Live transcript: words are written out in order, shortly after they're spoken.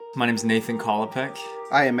My name is Nathan Kolopek,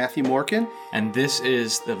 I am Matthew Morkin. and this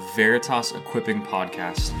is the Veritas Equipping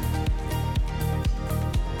Podcast.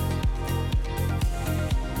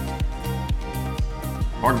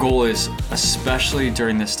 Our goal is, especially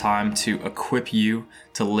during this time, to equip you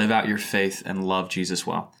to live out your faith and love Jesus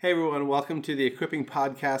well. Hey everyone, welcome to the Equipping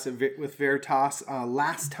Podcast with Veritas.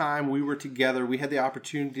 Last time we were together, we had the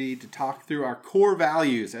opportunity to talk through our core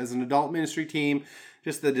values as an adult ministry team,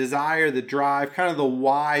 just the desire, the drive, kind of the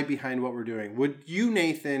why behind what we're doing. Would you,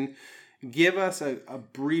 Nathan, give us a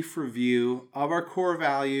brief review of our core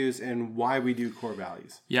values and why we do core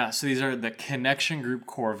values? Yeah, so these are the Connection Group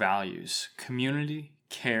core values: community,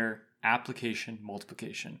 care, application,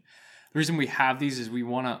 multiplication. The reason we have these is we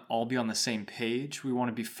want to all be on the same page. We want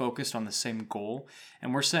to be focused on the same goal.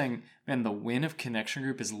 And we're saying, man, the win of Connection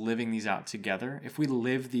Group is living these out together. If we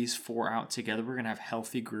live these four out together, we're going to have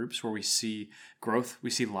healthy groups where we see growth, we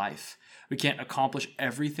see life. We can't accomplish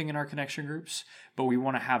everything in our Connection Groups, but we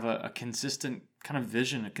want to have a consistent kind of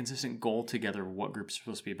vision, a consistent goal together of what groups are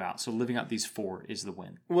supposed to be about. So living out these four is the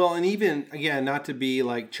win. Well, and even, again, not to be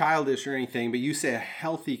like childish or anything, but you say a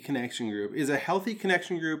healthy connection group. Is a healthy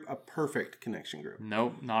connection group a perfect connection group?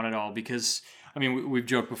 Nope, not at all. Because, I mean, we've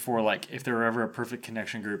joked before, like, if there were ever a perfect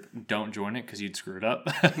connection group, don't join it because you'd screw it up.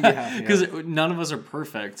 Because none of us are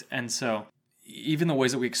perfect. And so even the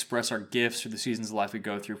ways that we express our gifts or the seasons of life we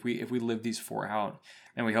go through, if we live these four out,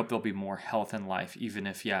 and we hope there'll be more health in life, even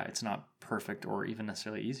if, it's not perfect or even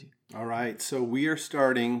necessarily easy. All right. So we are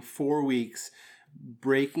starting 4 weeks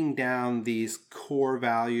breaking down these core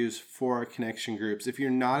values for our connection groups. If you're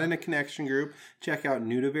not in a connection group, check out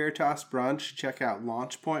New to Veritas Brunch, check out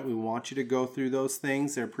Launch Point. We want you to go through those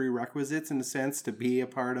things. They're prerequisites in a sense to be a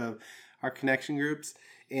part of our connection groups,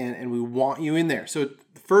 and we want you in there. So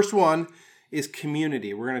the first one is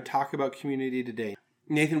community. We're going to talk about community today.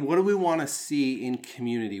 Nathan, what do we want to see in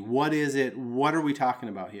community? What is it? What are we talking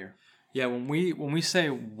about here? Yeah, when we say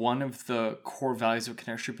one of the core values of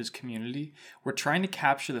Connection Group is community, we're trying to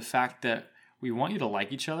capture the fact that we want you to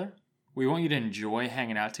like each other. We want you to enjoy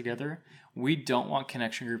hanging out together. We don't want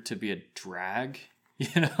Connection Group to be a drag.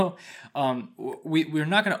 We're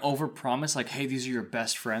not going to overpromise like, hey, these are your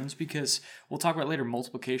best friends, because we'll talk about later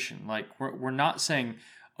multiplication. Like we're not saying,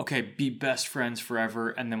 okay, be best friends forever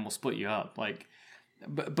and then we'll split you up.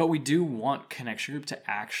 But we do want Connection Group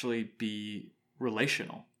to actually be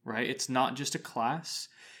relational. Right? It's not just a class.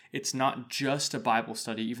 It's not just a Bible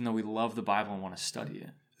study, even though we love the Bible and want to study it.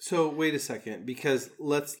 So wait a second, because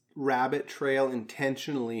let's rabbit trail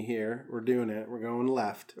intentionally here. We're doing it. We're going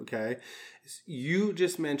left, okay? You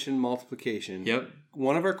just mentioned multiplication. Yep.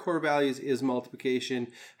 One of our core values is multiplication.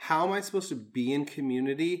 How am I supposed to be in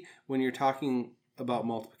community when you're talking about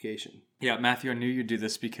multiplication? Yeah, Matthew, I knew you'd do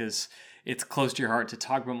this because it's close to your heart to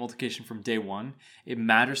talk about multiplication from day one. It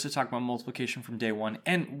matters to talk about multiplication from day one.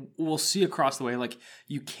 And we'll see across the way, like,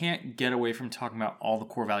 you can't get away from talking about all the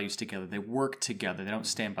core values together. They work together. They don't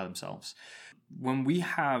stand by themselves. When we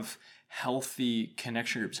have healthy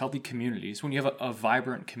connection groups, healthy communities, when you have a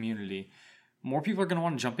vibrant community, more people are going to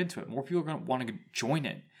want to jump into it. More people are going to want to join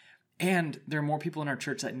it. And there are more people in our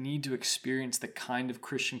church that need to experience the kind of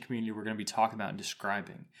Christian community we're going to be talking about and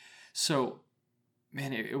describing. So,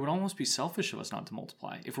 man, it would almost be selfish of us not to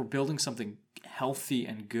multiply if we're building something healthy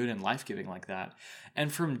and good and life-giving like that.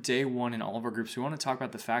 And from day one in all of our groups, we want to talk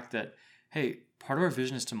about the fact that, hey, part of our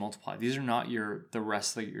vision is to multiply. These are not the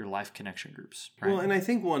rest of your life connection groups. Right? Well, and I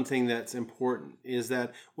think one thing that's important is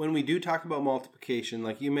that when we do talk about multiplication,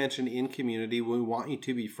 like you mentioned in community, we want you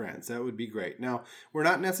to be friends. That would be great. Now, we're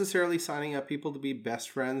not necessarily signing up people to be best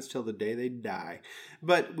friends till the day they die,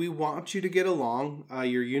 but we want you to get along.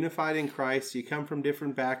 You're unified in Christ. You come from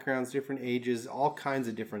different backgrounds, different ages, all kinds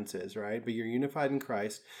of differences, right? But you're unified in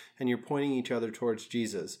Christ and you're pointing each other towards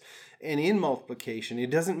Jesus. And in multiplication, it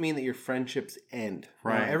doesn't mean that your friendships end.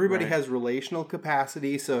 Right. Now, everybody has relational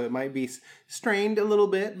capacity, so it might be strained a little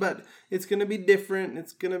bit, but it's going to be different.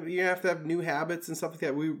 You have to have new habits and stuff like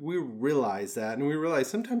that. We realize that, and we realize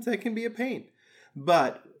sometimes that can be a pain.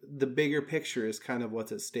 But the bigger picture is kind of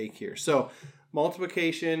what's at stake here. So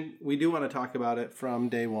multiplication, we do want to talk about it from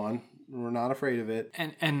day one. We're not afraid of it.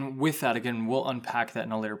 And with that, again, we'll unpack that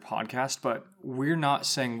in a later podcast, but we're not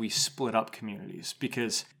saying we split up communities,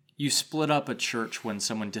 because you split up a church when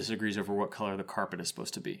someone disagrees over what color the carpet is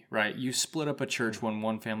supposed to be, right? You split up a church when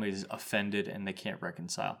one family is offended and they can't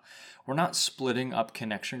reconcile. We're not splitting up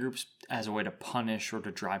connection groups as a way to punish or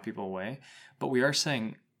to drive people away, but we are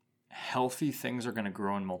saying healthy things are going to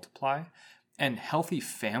grow and multiply. And healthy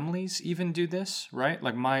families even do this, right?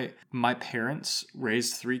 Like my parents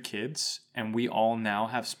raised 3 kids and we all now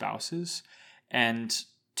have spouses. And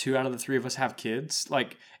 2 out of the 3 of us have kids,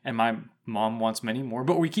 like, and my mom wants many more,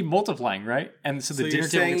 but we keep multiplying, right? And so the dinner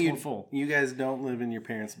table gets more full. You guys don't live in your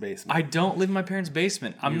parents' basement. I don't live in my parents'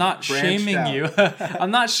 basement. I'm not shaming you. I'm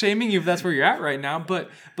not shaming you if that's where you're at right now, but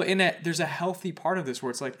there's a healthy part of this where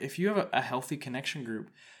it's like, if you have a healthy connection group,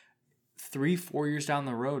 3-4 years down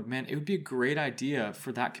the road, man, it would be a great idea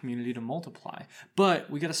for that community to multiply. But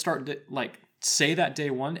we got to start to, like, say that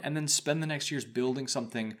day one and then spend the next years building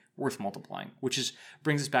something worth multiplying, which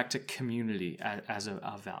brings us back to community as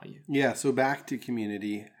a value. Yeah, so back to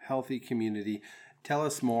community, healthy community. Tell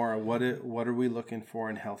us more. What are we looking for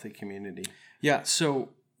in healthy community? Yeah, so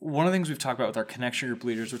one of the things we've talked about with our connection group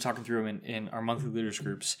leaders, we're talking through them in our monthly leaders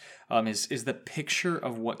groups, is the picture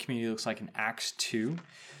of what community looks like in Acts 2.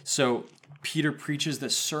 So Peter preaches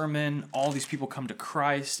this sermon, all these people come to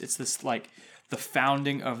Christ. It's this, like, the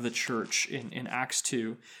founding of the church in Acts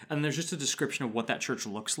 2. And there's just a description of what that church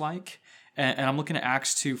looks like. And I'm looking at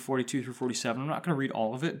Acts 2, 42 through 47. I'm not going to read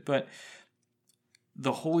all of it, but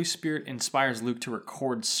the Holy Spirit inspires Luke to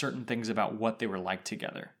record certain things about what they were like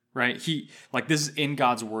together, right? This is in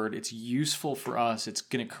God's word. It's useful for us. It's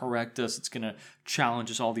going to correct us. It's going to challenge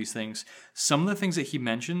us, all these things. Some of the things that he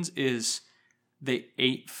mentions is they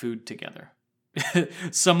ate food together.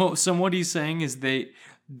 What he's saying is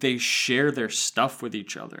they share their stuff with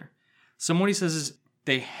each other. What he says is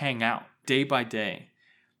they hang out day by day.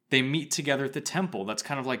 They meet together at the temple. That's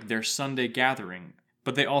kind of like their Sunday gathering.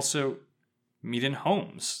 But they also meet in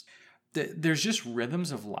homes. There's just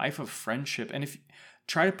rhythms of life, of friendship. And if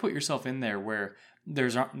try to put yourself in there where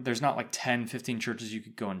there's not like 10, 15 churches you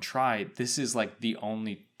could go and try. This is like the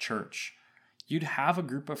only church. You'd have a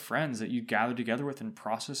group of friends that you gather together with and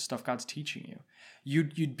process stuff God's teaching you.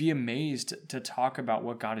 You'd be amazed to talk about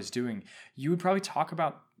what God is doing. You would probably talk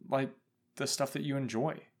about, like, the stuff that you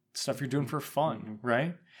enjoy, stuff you're doing for fun,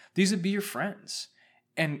 right? These would be your friends.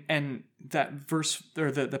 And that verse,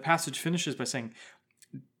 or the passage finishes by saying,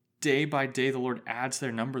 day by day the Lord adds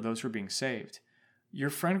their number, those who are being saved. Your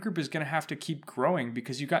friend group is going to have to keep growing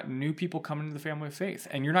because you got new people coming into the family of faith.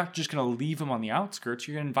 And you're not just going to leave them on the outskirts,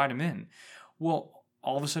 you're going to invite them in. Well,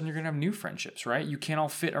 all of a sudden you're going to have new friendships, right? You can't all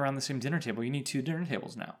fit around the same dinner table. You need 2 dinner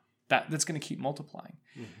tables now. That's going to keep multiplying.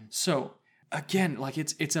 Mm-hmm. So again, like,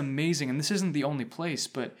 it's amazing. And this isn't the only place,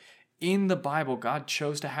 but in the Bible, God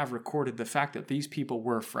chose to have recorded the fact that these people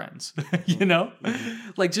were friends, you know?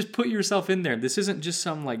 Mm-hmm. Like, just put yourself in there. This isn't just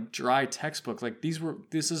some, like, dry textbook. Like,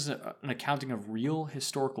 this is an accounting of real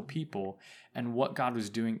historical people and what God was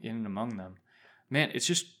doing in and among them. Man,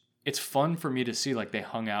 it's fun for me to see, like, they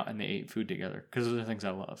hung out and they ate food together because those are the things I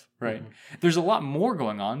love, right? Mm-hmm. There's a lot more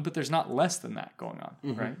going on, but there's not less than that going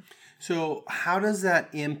on, right? So how does that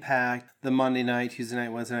impact the Monday night, Tuesday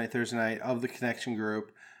night, Wednesday night, Thursday night of the connection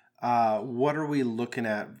group? What are we looking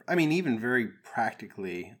at? I mean, even very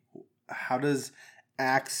practically, how does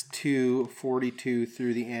Acts 2:42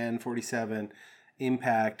 through the end, 47,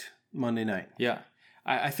 impact Monday night? Yeah.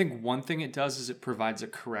 I think one thing it does is it provides a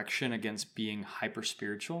correction against being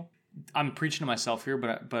hyper-spiritual. I'm preaching to myself here,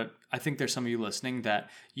 but I think there's some of you listening that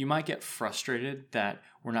you might get frustrated that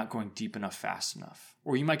we're not going deep enough fast enough.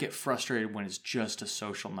 Or you might get frustrated when it's just a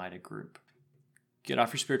social night at group. Get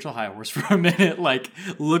off your spiritual high horse for a minute. Like,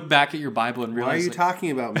 look back at your Bible and realize... Why are you talking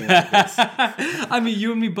about me like this? I mean,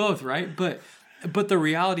 you and me both, right? But the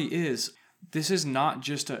reality is... this is not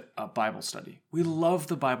just a Bible study. We love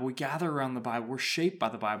the Bible. We gather around the Bible. We're shaped by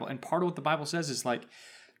the Bible. And part of what the Bible says is like,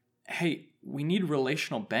 hey, we need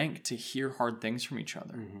relational bank to hear hard things from each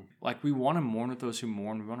other. Mm-hmm. Like, we want to mourn with those who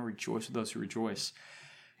mourn. We want to rejoice with those who rejoice.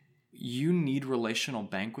 You need relational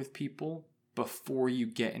bank with people before you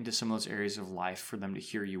get into some of those areas of life for them to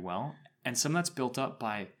hear you well. And some of that's built up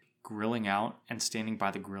by grilling out and standing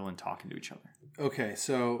by the grill and talking to each other. Okay,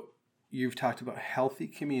 so you've talked about healthy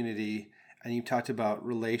community. And you talked about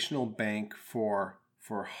relational bank for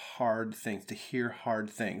hard things, to hear hard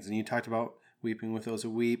things. And you talked about weeping with those who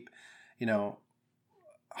weep,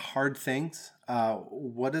 hard things.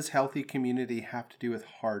 What does healthy community have to do with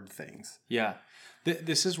hard things? Yeah.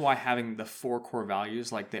 This is why having the 4 core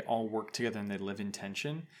values, like, they all work together and they live in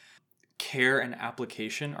tension. Care and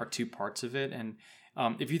application are 2 parts of it. And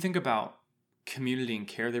if you think about community and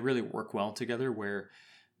care, they really work well together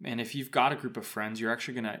and if you've got a group of friends, you're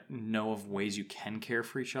actually going to know of ways you can care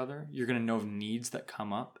for each other. You're going to know of needs that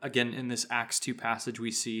come up. Again, in this Acts 2 passage, we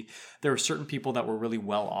see there were certain people that were really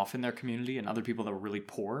well off in their community and other people that were really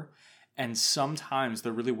poor. And sometimes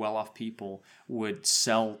the really well off people would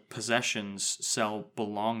sell possessions, sell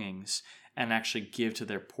belongings, and actually give to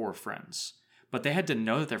their poor friends. But they had to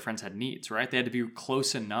know that their friends had needs, right? They had to be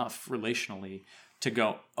close enough relationally to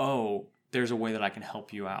go, oh, there's a way that I can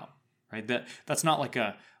help you out. right? That's not like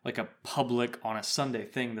a public on a Sunday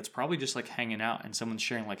thing. That's probably just like hanging out and someone's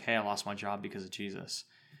sharing like, hey, I lost my job because of Jesus.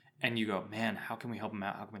 And you go, man, how can we help them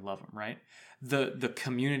out? How can we love them, right? The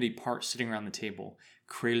community part sitting around the table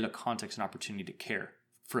created a context and opportunity to care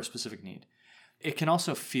for a specific need. It can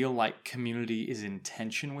also feel like community is in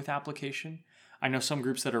tension with application. I know some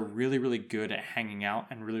groups that are really, really good at hanging out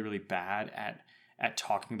and really, really bad at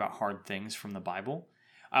talking about hard things from the Bible.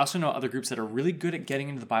 I also know other groups that are really good at getting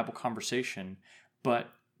into the Bible conversation, but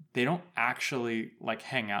they don't actually like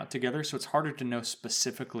hang out together. So it's harder to know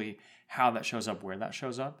specifically how that shows up, where that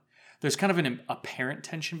shows up. There's kind of an apparent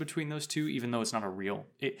tension between those two, even though it's not a real.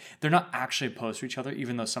 They're not actually opposed to each other,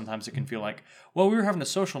 even though sometimes it can feel like, well, we were having a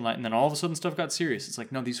social night and then all of a sudden stuff got serious. It's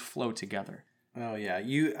like, no, these flow together. Oh yeah,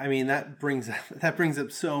 that brings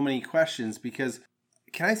up so many questions because,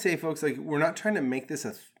 can I say, folks, like we're not trying to make this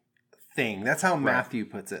a thing. That's how Matthew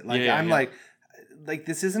puts it. Like like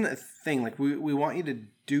this isn't a thing. Like we want you to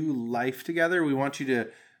do life together. We want you to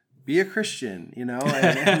be a Christian,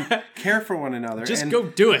 and care for one another. Just go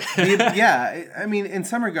do it. Yeah, I mean, in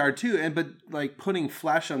some regard too, but like putting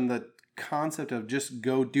flesh on the concept of just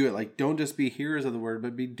go do it. Like, don't just be hearers of the word,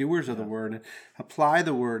 but be doers of the word and apply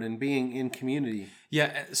the word and being in community.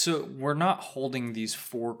 Yeah, so we're not holding these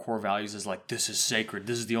 4 core values as like, this is sacred,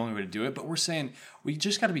 this is the only way to do it, but we're saying we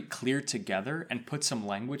just got to be clear together and put some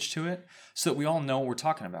language to it so that we all know what we're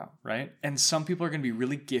talking about, right? And some people are going to be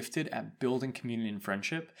really gifted at building community and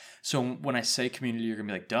friendship. So when I say community, you're going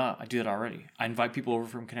to be like, duh, I do that already. I invite people over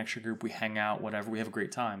from Connection Group, we hang out, whatever, we have a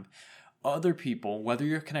great time. Other people, whether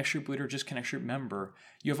you're a Connection Group leader or just Connection Group member,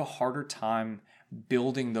 you have a harder time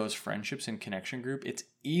building those friendships in Connection Group. It's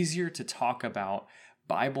easier to talk about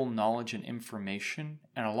Bible knowledge and information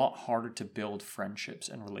and a lot harder to build friendships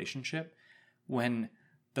and relationship when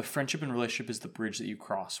the friendship and relationship is the bridge that you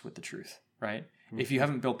cross with the truth, right? Mm-hmm. If you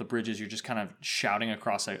haven't built the bridges, you're just kind of shouting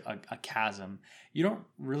across a chasm. You don't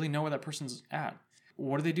really know where that person's at.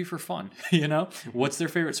 What do they do for fun? What's their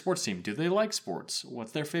favorite sports team? Do they like sports?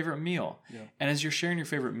 What's their favorite meal? Yeah. And as you're sharing your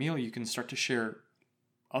favorite meal, you can start to share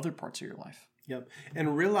other parts of your life. Yep.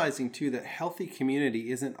 And realizing too that healthy community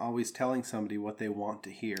isn't always telling somebody what they want to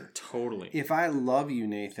hear. Totally. If I love you,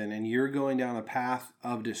 Nathan, and you're going down a path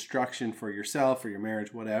of destruction for yourself, for your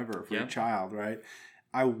marriage, whatever, for your child, right?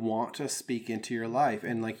 I want to speak into your life.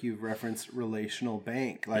 And like you've referenced relational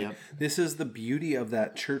bank. Like this is the beauty of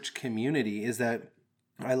that church community is that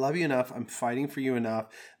I love you enough, I'm fighting for you enough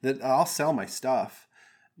that I'll sell my stuff,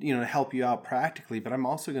 to help you out practically, but I'm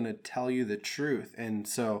also going to tell you the truth. And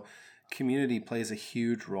so community plays a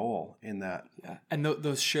huge role in that. Yeah. And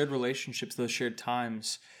those shared relationships, those shared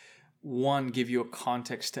times, one, give you a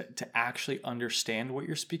context to actually understand what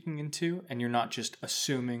you're speaking into, and you're not just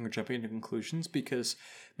assuming or jumping into conclusions because,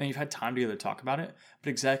 man, you've had time together to talk about it. But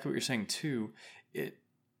exactly what you're saying too,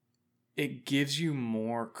 it gives you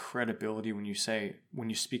more credibility when you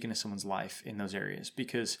speak into someone's life in those areas.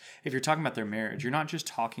 Because if you're talking about their marriage, you're not just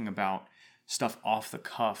talking about stuff off the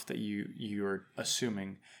cuff that you're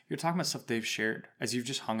assuming. You're talking about stuff they've shared as you've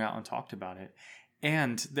just hung out and talked about it.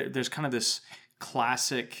 And there's kind of this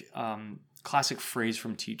classic phrase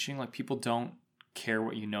from teaching, like people don't care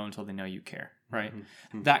what you know until they know you care, right?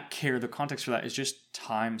 Mm-hmm. That care, the context for that is just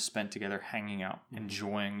time spent together, hanging out,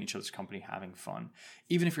 enjoying each other's company, having fun.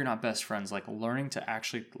 Even if you're not best friends, like learning to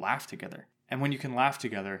actually laugh together. And when you can laugh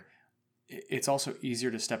together, it's also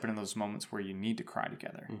easier to step into those moments where you need to cry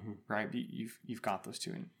together, right? You've got those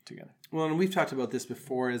two together. Well, and we've talked about this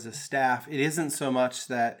before as a staff. It isn't so much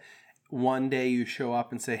that one day you show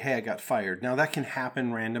up and say, hey, I got fired. Now that can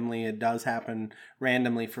happen randomly. It does happen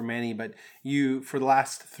randomly for many, but for the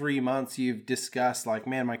last 3 months, you've discussed like,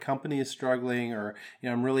 man, my company is struggling, or,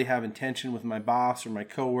 I'm really having tension with my boss or my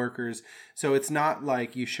coworkers. So it's not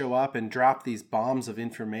like you show up and drop these bombs of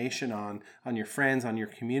information on your friends, on your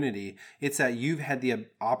community. It's that you've had the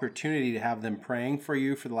opportunity to have them praying for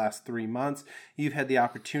you for the last 3 months. You've had the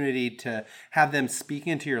opportunity to have them speak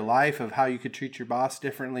into your life of how you could treat your boss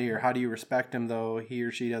differently, or how do you respect him though he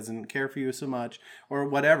or she doesn't care for you so much, or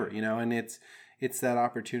whatever, and it's that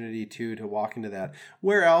opportunity too to walk into that.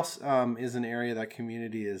 Where else is an area that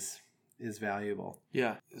community is valuable?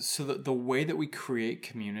 Yeah. So the way that we create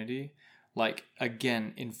community, like,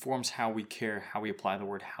 again, informs how we care, how we apply the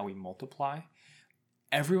word, how we multiply.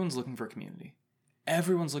 Everyone's looking for community.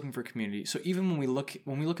 Everyone's looking for community. So even when we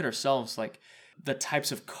look at ourselves, like the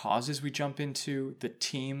types of causes we jump into, the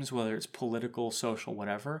teams, whether it's political, social,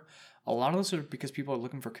 whatever, a lot of those are because people are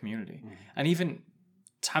looking for community. Mm-hmm. And even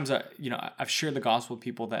times I've shared the gospel with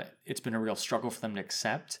people that it's been a real struggle for them to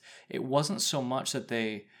accept. It wasn't so much that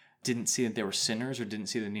they didn't see that they were sinners or didn't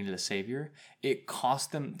see they needed a savior, it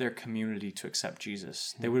cost them their community to accept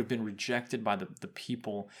Jesus. They would have been rejected by the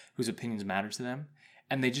people whose opinions mattered to them,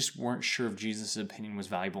 and they just weren't sure if Jesus' opinion was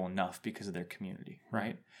valuable enough because of their community,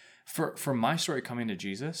 right? For my story coming to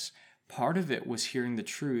Jesus, part of it was hearing the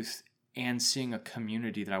truth and seeing a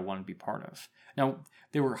community that I wanted to be part of. Now,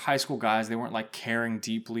 they were high school guys. They weren't like caring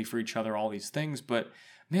deeply for each other, all these things, but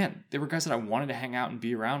man, they were guys that I wanted to hang out and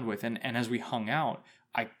be around with. And as we hung out,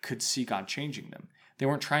 I could see God changing them. They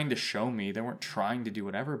weren't trying to show me. They weren't trying to do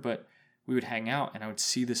whatever, but we would hang out and I would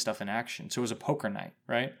see this stuff in action. So it was a poker night,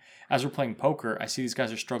 right? As we're playing poker, I see these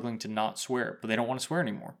guys are struggling to not swear, but they don't want to swear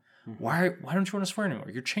anymore. Mm-hmm. Why don't you want to swear anymore?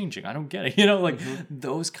 You're changing. I don't get it.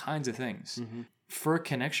 Those kinds of things. Mm-hmm. For a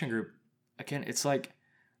connection group, again, it's like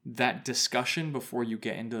that discussion before you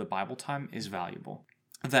get into the Bible time is valuable.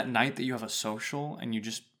 That night that you have a social and you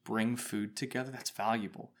just bring food together, that's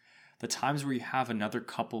valuable. The times where you have another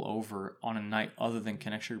couple over on a night other than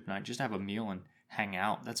connection group night, just have a meal and hang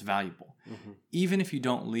out, that's valuable. Mm-hmm. Even if you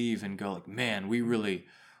don't leave and go like, man, we really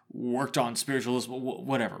worked on spiritualism,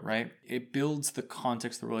 whatever, right? It builds the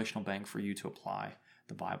context, the relational bank for you to apply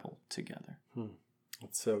the Bible together.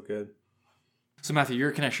 That's so good. So Matthew, you're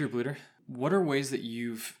a connection group leader. What are ways that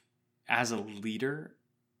you've, as a leader,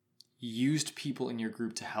 used people in your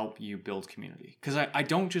group to help you build community? Because I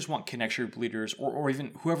don't just want connection group leaders or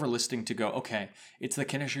even whoever listening to go, okay, it's the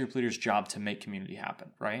connection group leader's job to make community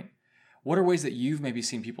happen, right? What are ways that you've maybe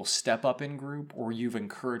seen people step up in group or you've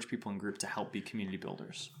encouraged people in group to help be community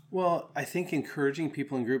builders? Well, I think encouraging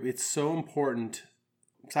people in group, it's so important.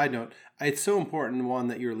 Side note, it's so important, one,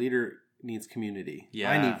 that your leader needs community.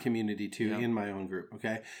 Yeah. I need community too in my own group.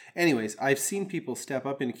 Okay. Anyways, I've seen people step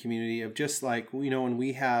up in a community of just like, when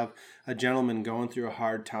we have a gentleman going through a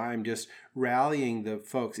hard time, just rallying the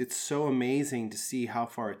folks. It's so amazing to see how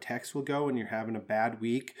far a text will go when you're having a bad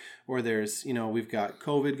week or there's, we've got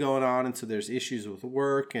COVID going on. And so there's issues with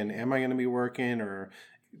work and am I going to be working or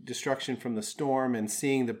destruction from the storm, and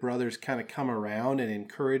seeing the brothers kind of come around and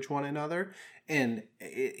encourage one another. And,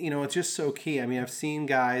 it's just so key. I mean, I've seen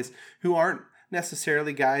guys who aren't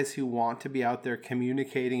necessarily guys who want to be out there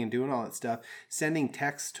communicating and doing all that stuff, sending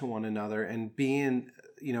texts to one another and being,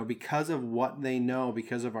 because of what they know,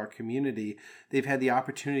 because of our community, they've had the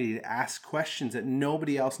opportunity to ask questions that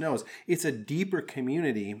nobody else knows. It's a deeper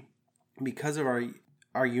community because of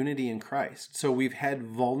our unity in Christ. So we've had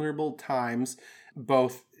vulnerable times,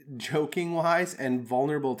 both joking wise and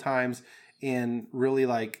vulnerable times in really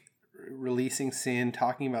like releasing sin,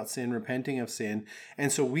 talking about sin, repenting of sin.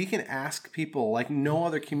 And so we can ask people like no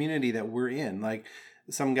other community that we're in. Like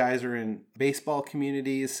some guys are in baseball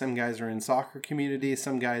communities, some guys are in soccer communities,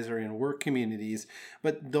 some guys are in work communities,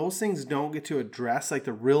 but those things don't get to address like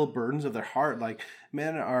the real burdens of their heart. Like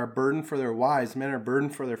men are burdened for their wives, men are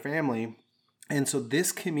burdened for their family. And so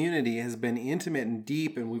this community has been intimate and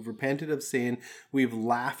deep, and we've repented of sin. We've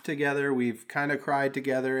laughed together. We've kind of cried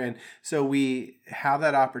together. And so we have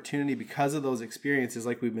that opportunity because of those experiences,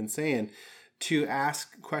 like we've been saying, to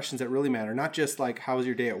ask questions that really matter. Not just like, how was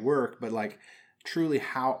your day at work, but like truly,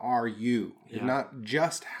 how are you? Yeah. Not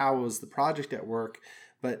just how was the project at work,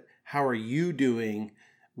 but how are you doing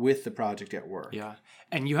with the project at work? Yeah.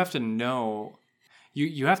 And you have to know,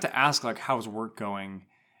 you have to ask like, how's work going?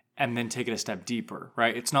 And then take it a step deeper,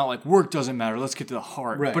 right? It's not like work doesn't matter. Let's get to the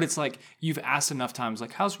heart. Right. But it's like you've asked enough times,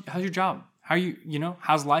 like, how's your job? How are you,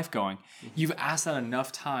 how's life going? Mm-hmm. You've asked that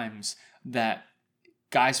enough times that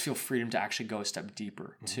guys feel freedom to actually go a step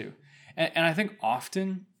deeper too. And I think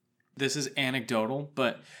often, this is anecdotal,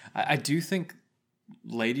 but I do think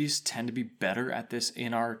ladies tend to be better at this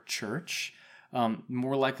in our church.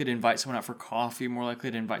 More likely to invite someone out for coffee, more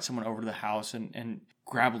likely to invite someone over to the house and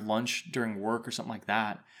grab lunch during work or something like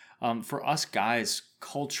that. For us guys,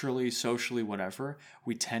 culturally, socially, whatever,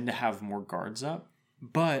 we tend to have more guards up.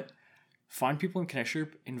 But find people in connection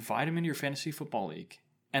group, invite them into your fantasy football league,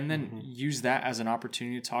 and then use that as an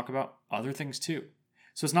opportunity to talk about other things too.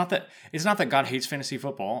 So it's not that God hates fantasy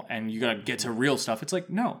football and you gotta get to real stuff. It's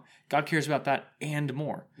like, no, God cares about that and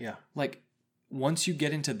more. Yeah. Like once you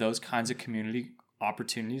get into those kinds of community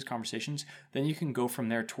opportunities, conversations, then you can go from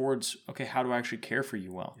there towards, okay, how do I actually care for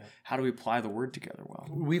you well? Yeah. How do we apply the word together well?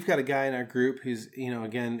 We've got a guy in our group who's,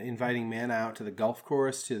 again, inviting men out to the golf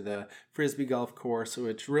course, to the Frisbee golf course,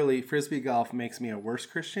 which really, Frisbee golf makes me a worse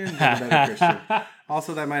Christian than a better Christian.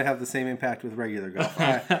 Also, that might have the same impact with regular golf.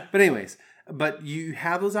 But anyways, but you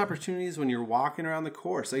have those opportunities when you're walking around the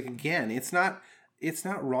course. Like, again, it's not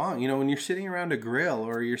wrong. When you're sitting around a grill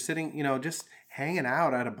or you're sitting, just hanging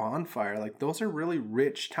out at a bonfire. Like, those are really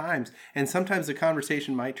rich times. And sometimes the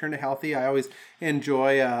conversation might turn to healthy. I always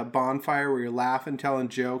enjoy a bonfire where you're laughing, telling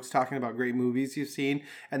jokes, talking about great movies you've seen.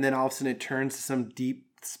 And then all of a sudden it turns to some deep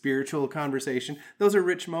spiritual conversation. Those are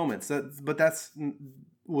rich moments. But that's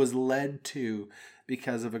was led to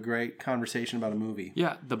because of a great conversation about a movie.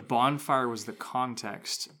 Yeah, the bonfire was the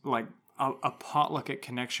context. Like a potluck at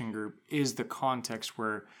Connection Group is the context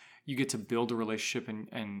where you get to build a relationship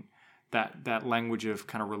and that language of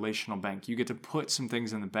kind of relational bank. You get to put some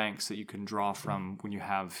things in the banks that you can draw from when you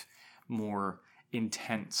have more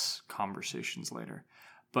intense conversations later.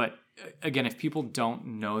 But again, if people don't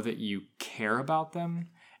know that you care about them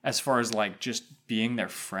as far as like just being their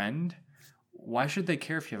friend, why should they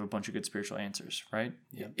care if you have a bunch of good spiritual answers, right?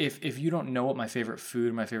 Yeah. If you don't know what my favorite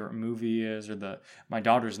food, my favorite movie is, or my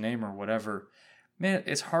daughter's name or whatever, man,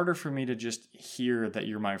 it's harder for me to just hear that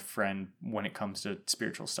you're my friend when it comes to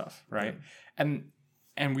spiritual stuff, right? Yeah.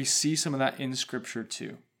 And we see some of that in Scripture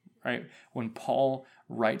too, right? When Paul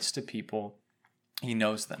writes to people, he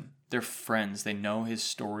knows them. They're friends. They know his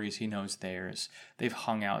stories. He knows theirs. They've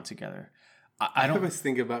hung out together. I always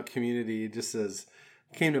think about community just as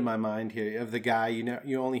came to my mind here of the guy,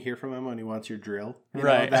 you only hear from him when he wants your drill.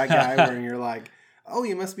 Right. That guy where you're like, oh,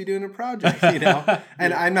 you must be doing a project,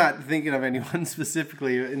 And I'm not thinking of anyone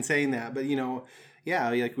specifically in saying that, but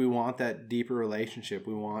like we want that deeper relationship.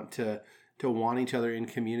 We want to want each other in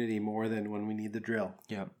community more than when we need the drill.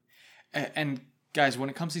 Yeah. And guys, when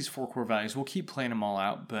it comes to these 4 core values, we'll keep playing them all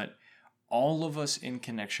out, but all of us in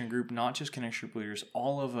Connection Group, not just Connection Group leaders,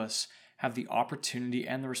 all of us have the opportunity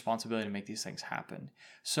and the responsibility to make these things happen.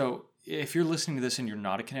 So if you're listening to this and you're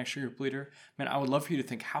not a Connection Group leader, man, I would love for you to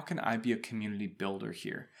think, how can I be a community builder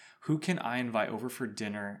here? Who can I invite over for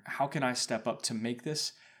dinner? How can I step up to make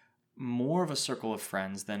this more of a circle of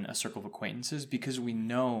friends than a circle of acquaintances? Because we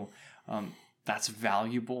know that's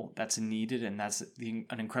valuable, that's needed, and that's an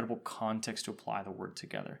incredible context to apply the word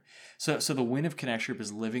together. So the win of Connection Group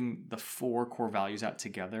is living the 4 core values out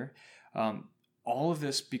together. All of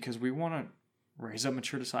this because we want to raise up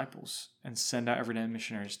mature disciples and send out everyday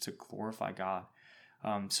missionaries to glorify God.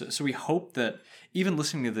 So we hope that even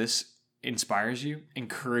listening to this inspires you,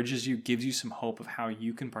 encourages you, gives you some hope of how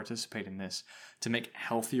you can participate in this to make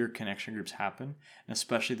healthier connection groups happen, and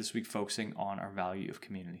especially this week focusing on our value of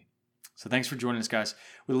community. So thanks for joining us, guys.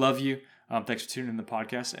 We love you. Thanks for tuning in the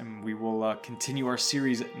podcast, and we will continue our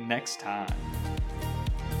series next time.